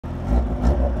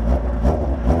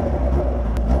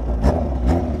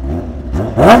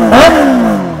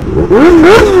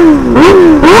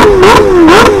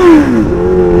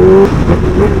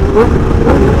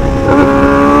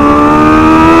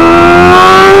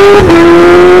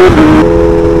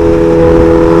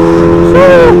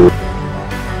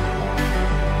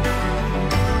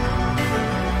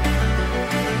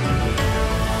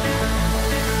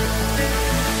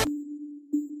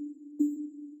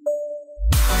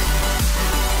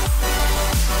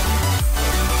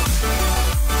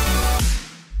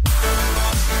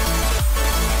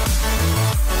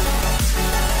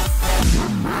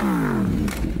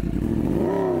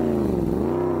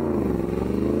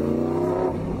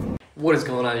What is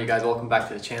going on, you guys? Welcome back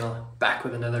to the channel, back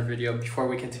with another video. Before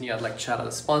we continue, I'd like to shout out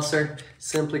the sponsor,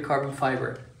 Simply Carbon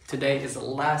Fiber. Today is the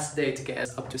last day to get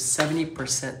us up to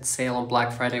 70% sale on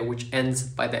Black Friday, which ends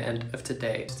by the end of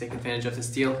today. To take advantage of this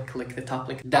deal, click the top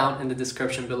link down in the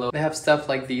description below. They have stuff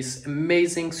like these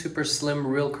amazing, super slim,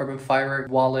 real carbon fiber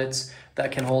wallets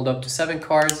that can hold up to 7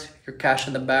 cards, your cash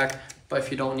in the back. But if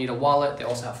you don't need a wallet, they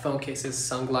also have phone cases,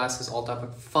 sunglasses, all type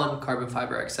of fun carbon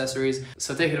fiber accessories.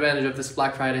 So take advantage of this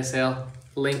Black Friday sale.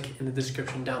 Link in the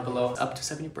description down below. Up to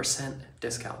 70%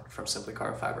 discount from Simply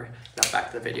Carbon Fiber. Now back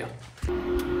to the video.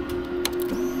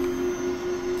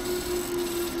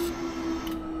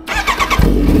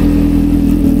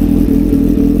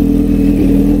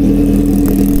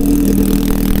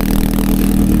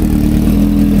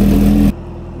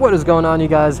 What is going on, you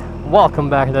guys? Welcome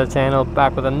back to the channel,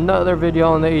 back with another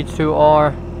video on the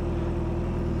H2R.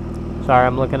 Sorry,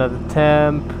 I'm looking at the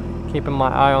temp, keeping my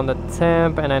eye on the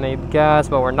temp, and I need gas,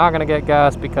 but we're not gonna get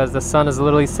gas because the sun is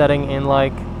literally setting in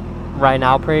like right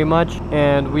now pretty much,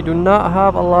 and we do not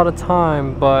have a lot of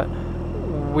time, but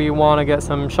we want to get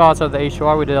some shots of the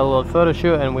H2R. We did a little photo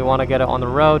shoot and we want to get it on the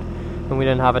road, and we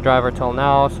didn't have a driver till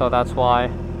now, so that's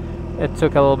why it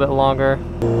took a little bit longer.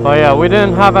 But yeah, we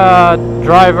didn't have a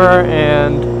driver,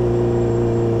 and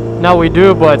now we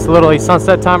do, but it's literally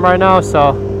sunset time right now,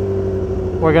 so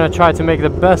we're gonna try to make the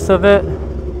best of it.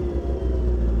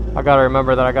 I gotta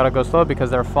remember that I gotta go slow because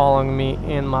they're following me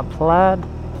in my Plaid,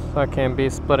 so I can't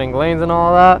be splitting lanes and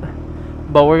all that.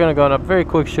 But we're gonna go on a very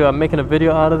quick shoot. I'm making a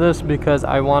video out of this because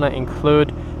I want to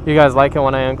include, you guys like it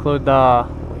when I include the,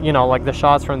 you know, like the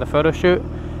shots from the photo shoot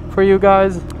for you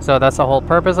guys. So that's the whole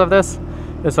purpose of this,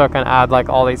 is so I can add like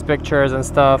all these pictures and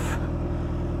stuff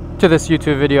to this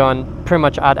YouTube video and pretty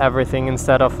much add everything,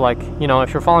 instead of like, you know,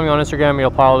 if you're following me on Instagram, you'll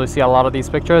probably see a lot of these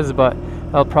pictures, but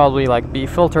they'll probably like be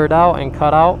filtered out and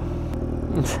cut out.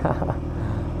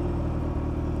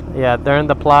 Yeah, they're in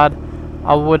the Plaid.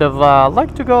 I would have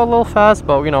liked to go a little fast,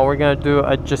 but you know, we're gonna do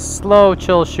a just slow,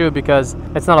 chill shoot because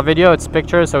it's not a video, it's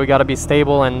pictures, so we gotta be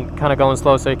stable and kind of going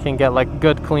slow so you can get like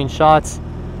good, clean shots.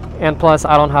 And plus,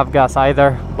 I don't have gas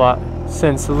either, but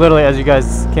since literally, as you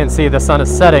guys can see, the sun is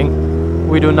setting,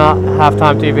 we do not have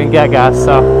time to even get gas.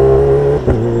 So,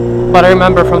 but I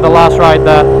remember from the last ride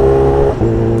that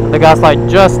the gas light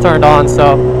just turned on,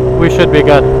 so we should be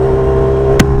good.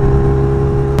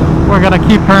 We're gonna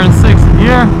keep her in 6th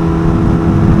gear.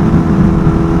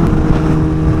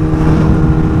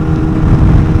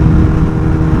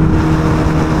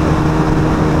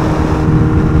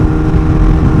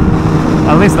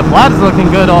 At least the Plaid is looking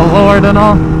good, all lowered and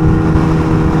all.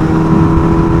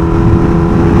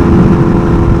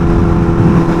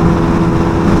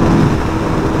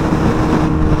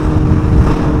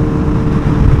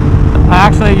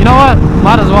 Actually, you know what?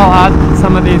 Might as well add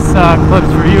some of these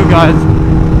clips for you guys.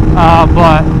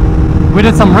 But we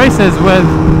did some races with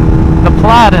the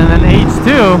Plaid and an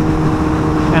H2,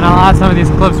 and I'll add some of these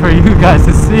clips for you guys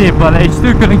to see. But the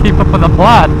H2 couldn't keep up with the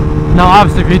Plaid. Now,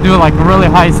 obviously, if you do like really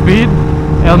high speed,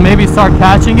 it'll maybe start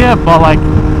catching it. But like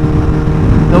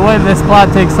the way this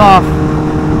Plaid takes off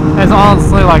is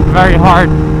honestly like very hard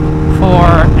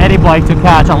for any bike to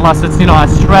catch, unless it's, you know, a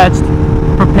stretched,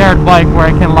 prepared bike where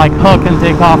it can like hook and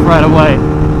take off right away,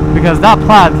 because that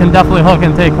Plaid can definitely hook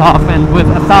and take off, and with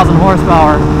 1,000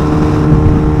 horsepower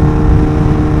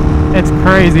it's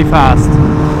crazy fast.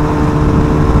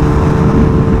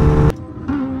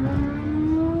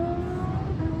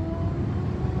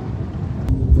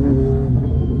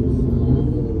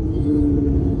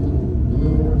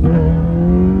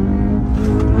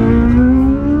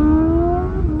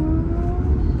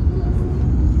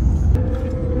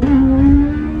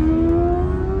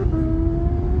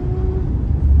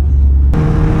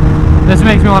 This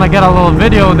makes me want to get a little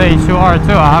video with the H2R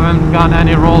too. I haven't gotten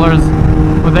any rollers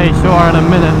with the H2R in a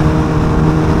minute.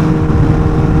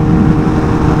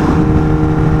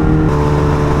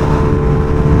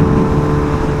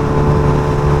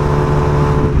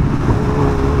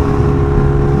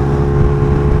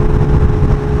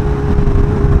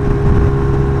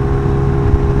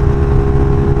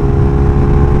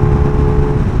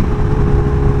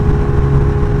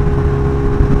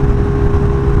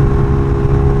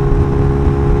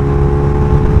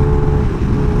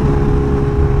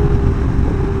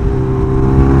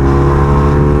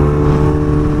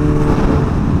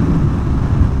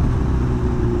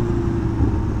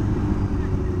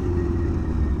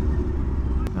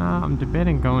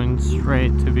 debating going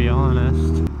straight, to be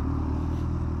honest.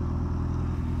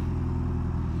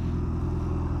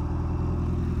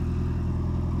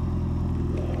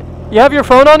 You have your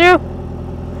phone on you?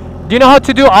 Do you know how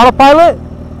to do autopilot?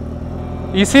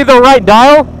 You see the right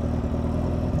dial?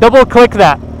 Double click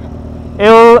that.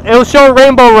 It'll show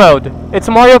Rainbow Road. It's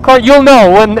Mario Kart. You'll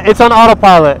know when it's on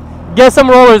autopilot. Get some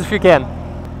rollers if you can.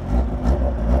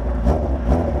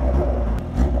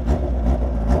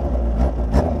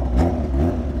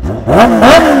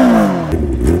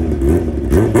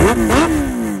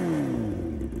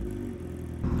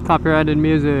 Copyrighted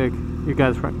music. You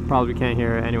guys probably can't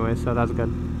hear it anyway, so that's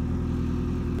good.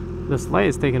 The sleigh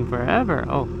is taking forever.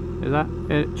 Oh, is that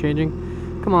it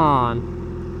changing? Come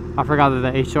on. I forgot that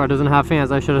the H2R doesn't have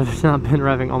fans. I should have not been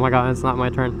revving. Oh my god, it's not my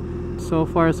turn. So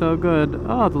far, so good.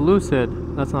 Oh, the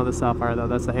Lucid. That's not the Sapphire though,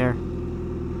 that's the Air.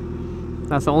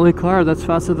 That's the only car that's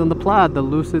faster than the Plaid, the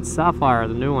Lucid Sapphire,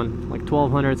 the new one. Like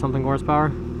 1200 something horsepower.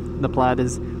 The Plaid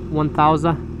is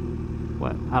 1000.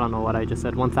 What? I don't know what I just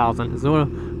said. 1000 is what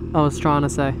I was trying to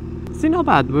say. See, not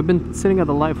bad. We've been sitting at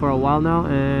the light for a while now,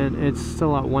 and it's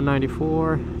still at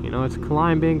 194. You know, it's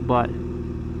climbing, but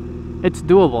it's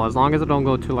doable as long as I don't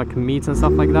go to like meets and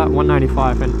stuff like that.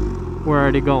 195, and we're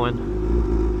already going.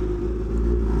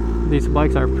 These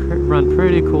bikes are run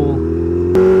pretty cool.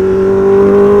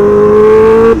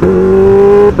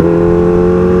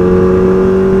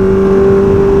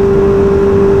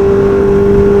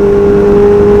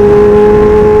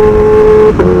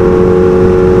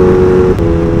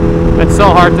 It's so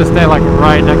hard to stay like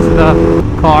right next to the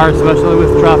car, especially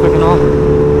with traffic and all.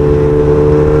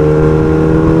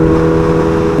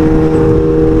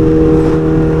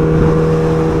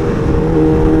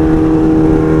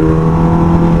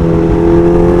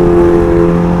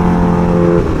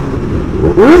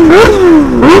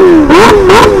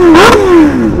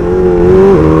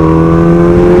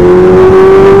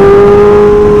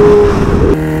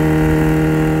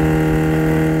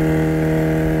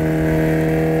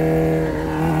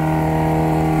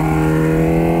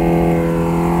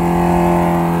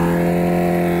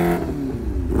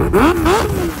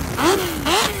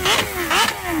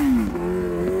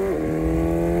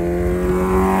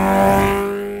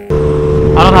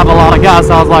 I don't have a lot of gas,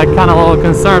 so I was like kind of a little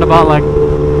concerned about like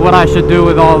what I should do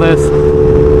with all this.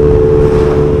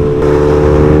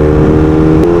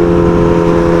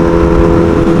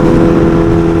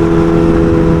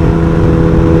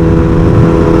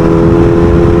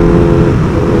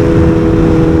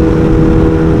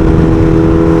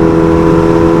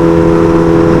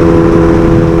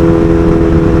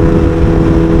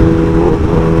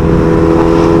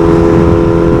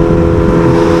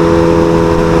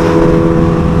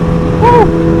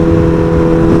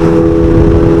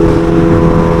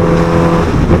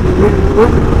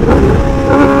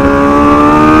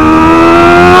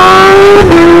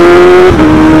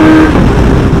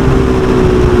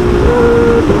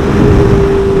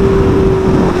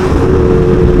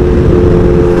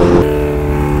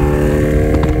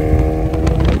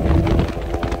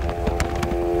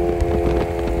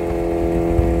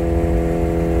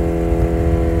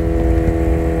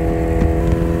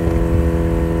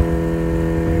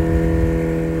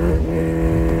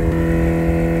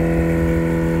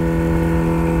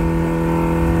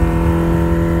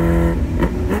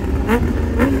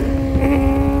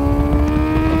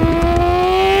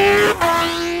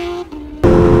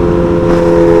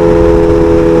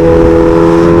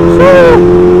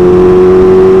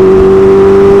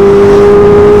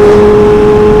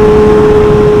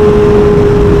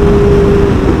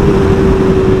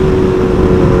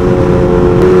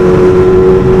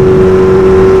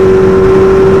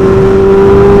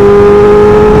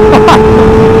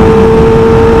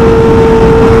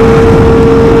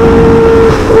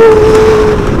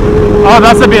 Oh,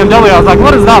 that's a BMW. I was like,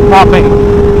 what is that popping?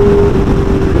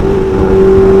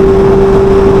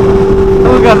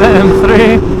 Look at the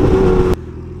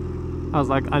M3. I was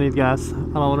like, I need gas. I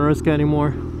don't want to risk it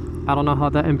anymore. I don't know how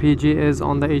the MPG is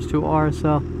on the H2R,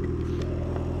 so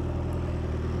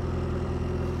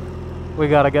we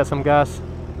gotta get some gas.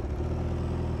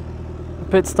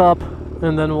 Pit stop,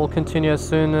 and then we'll continue as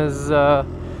soon as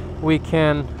we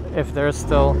can, if there's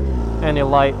still any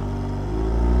light.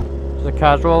 Just a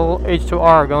casual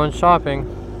H2R going shopping.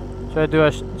 Should I do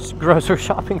a grocery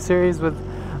shopping series with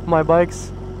my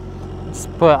bikes?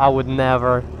 But I would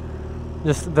never.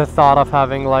 Just the thought of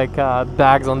having like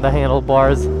bags on the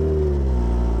handlebars,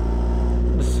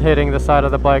 just hitting the side of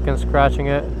the bike and scratching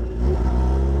it.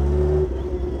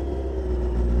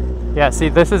 Yeah, see,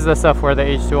 this is the stuff where the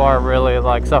H2R really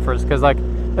like suffers, because like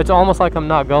it's almost like I'm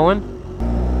not going,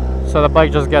 so the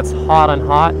bike just gets hot and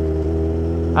hot,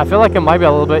 I feel like it might be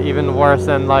a little bit even worse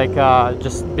than like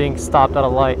just being stopped at a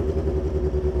light.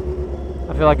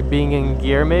 I feel like being in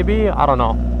gear maybe, I don't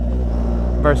know,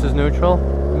 versus neutral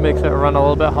makes it run a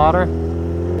little bit hotter.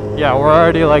 Yeah, we're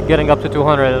already like getting up to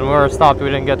 200 and we're stopped, we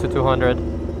didn't get to 200.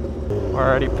 We're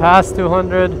already past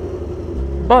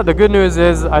 200. But the good news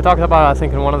is, I talked about it I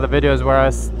think in one of the videos where I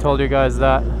told you guys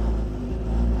that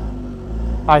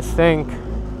I think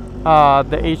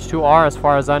the H2R, as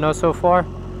far as I know so far,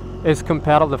 is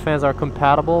compatible. The fans are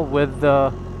compatible with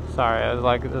the, sorry,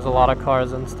 like there's a lot of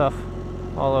cars and stuff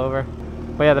all over.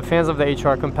 But yeah, the fans of the H2R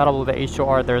are compatible with the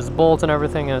H2R. There's bolts and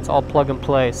everything, and it's all plug and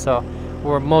play. So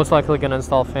we're most likely going to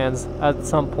install fans at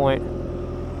some point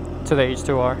to the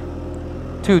H2R.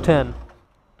 210.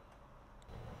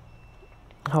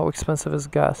 How expensive is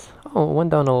gas? Oh, it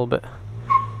went down a little bit.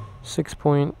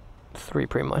 6.3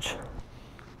 pretty much.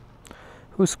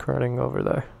 Who's skirting over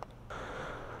there?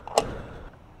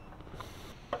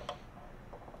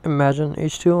 Imagine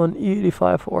H2 on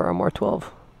E85 or MR12.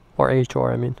 Or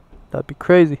H2R, I mean. That'd be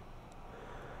crazy.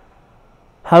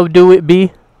 How do it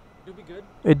be? Do be good.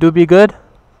 It do be good?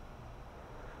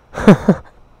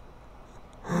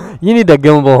 You need a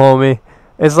gimbal, homie.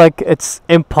 It's like, it's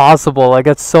impossible. Like,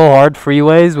 it's so hard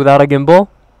freeways without a gimbal.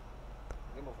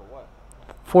 Gimbal for what?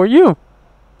 For you.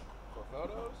 For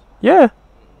photos? Yeah.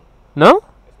 No?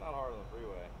 It's not hard on the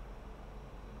freeway.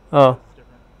 Oh. It's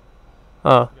different.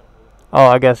 Oh. Oh,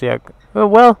 I guess, yeah.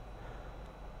 Well,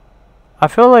 I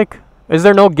feel like, is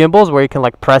there no gimbals where you can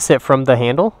like press it from the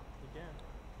handle? You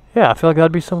can. Yeah, I feel like that'd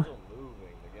be so. Still moving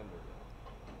the gimbal.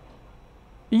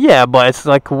 Yeah, but it's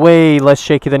like way less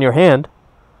shaky than your hand.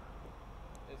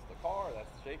 It's the car that's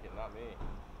shaking, not me.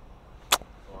 So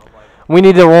I'm like, We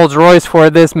need a Rolls Royce for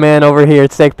this man over here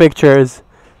to take pictures.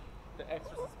 the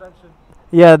extra suspension.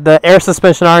 Yeah, the air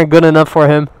suspension aren't good enough for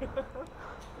him.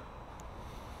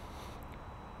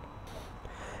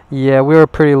 Yeah, we were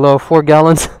pretty low, 4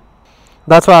 gallons.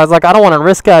 That's why I was like, I don't want to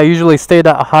risk it. I usually stayed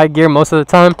at a high gear most of the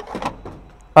time.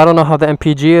 I don't know how the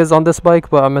MPG is on this bike,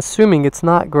 but I'm assuming it's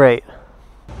not great.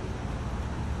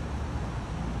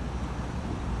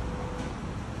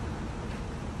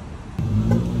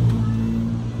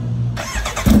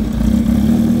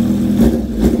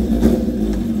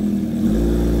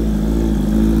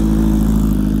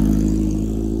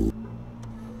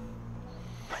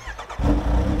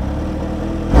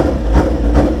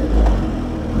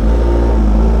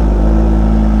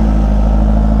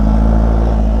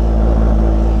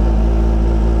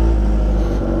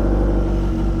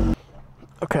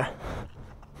 Okay.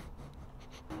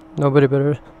 Nobody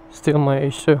better steal my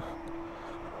H2.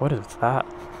 What is that?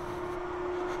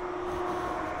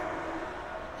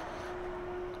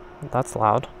 That's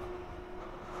loud.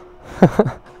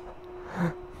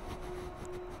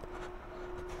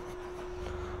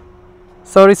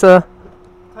 Sorry, sir.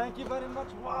 Thank you very much.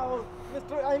 Wow,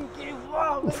 Mr. MK.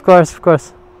 Wow. Of course, of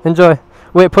course. Enjoy.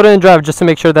 Wait, put it in drive just to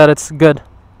make sure that it's good.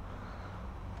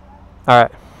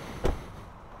 Alright.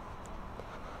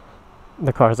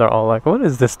 The cars are all like, what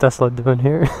is this Tesla doing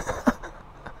here?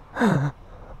 The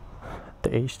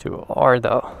H2R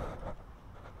though.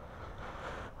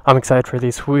 I'm excited for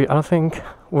these. I don't think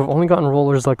we've only gotten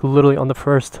rollers like literally on my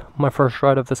first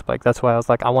ride of this bike. That's why I was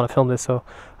like, I want to film this so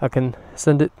I can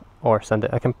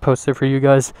I can post it for you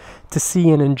guys to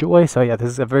see and enjoy. So yeah, this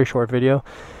is a very short video.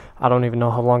 I don't even know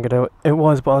how long it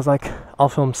was, but I was like, I'll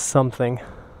film something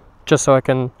just so I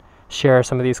can share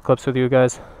some of these clips with you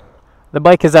guys. The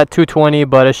bike is at 220,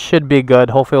 but it should be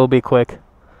good. Hopefully it'll be quick.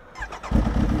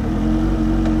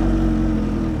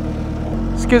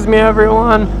 Excuse me,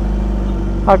 everyone.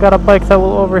 I got a bike that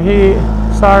will overheat.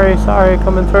 Sorry,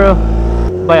 coming through.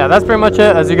 But yeah, that's pretty much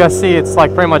it. As you guys see, it's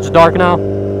like pretty much dark now.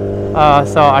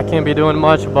 So I can't be doing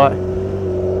much, but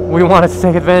we wanted to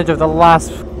take advantage of the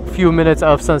last few minutes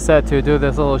of sunset to do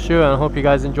this little shoot, and I hope you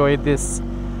guys enjoyed this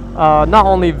not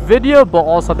only video, but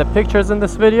also the pictures in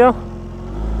this video.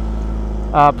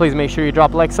 Please make sure you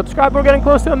drop a like, subscribe. We're getting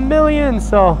close to 1 million,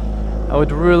 so I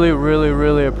would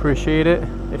really appreciate it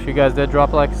if you guys did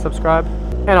drop a like, subscribe,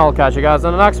 and I'll catch you guys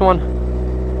on the next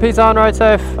one. Peace out and ride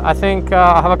safe. I think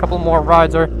I have a couple more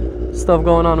rides or stuff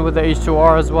going on with the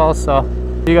H2R as well, so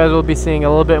you guys will be seeing a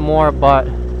little bit more, but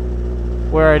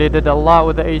we already did a lot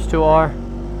with the H2R.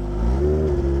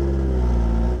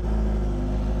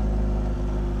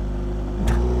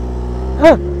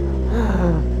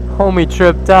 Homie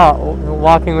tripped out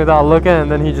walking without looking, and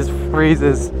then he just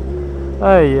freezes.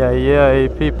 Ay,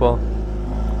 people.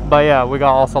 But yeah, we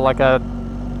got also like a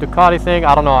Ducati thing.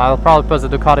 I don't know, I'll probably post a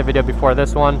Ducati video before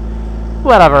this one.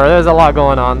 Whatever, there's a lot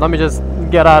going on. Let me just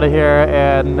get out of here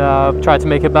and try to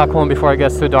make it back home before it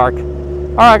gets too dark.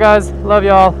 Alright guys, love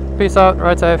y'all. Peace out,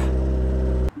 ride safe.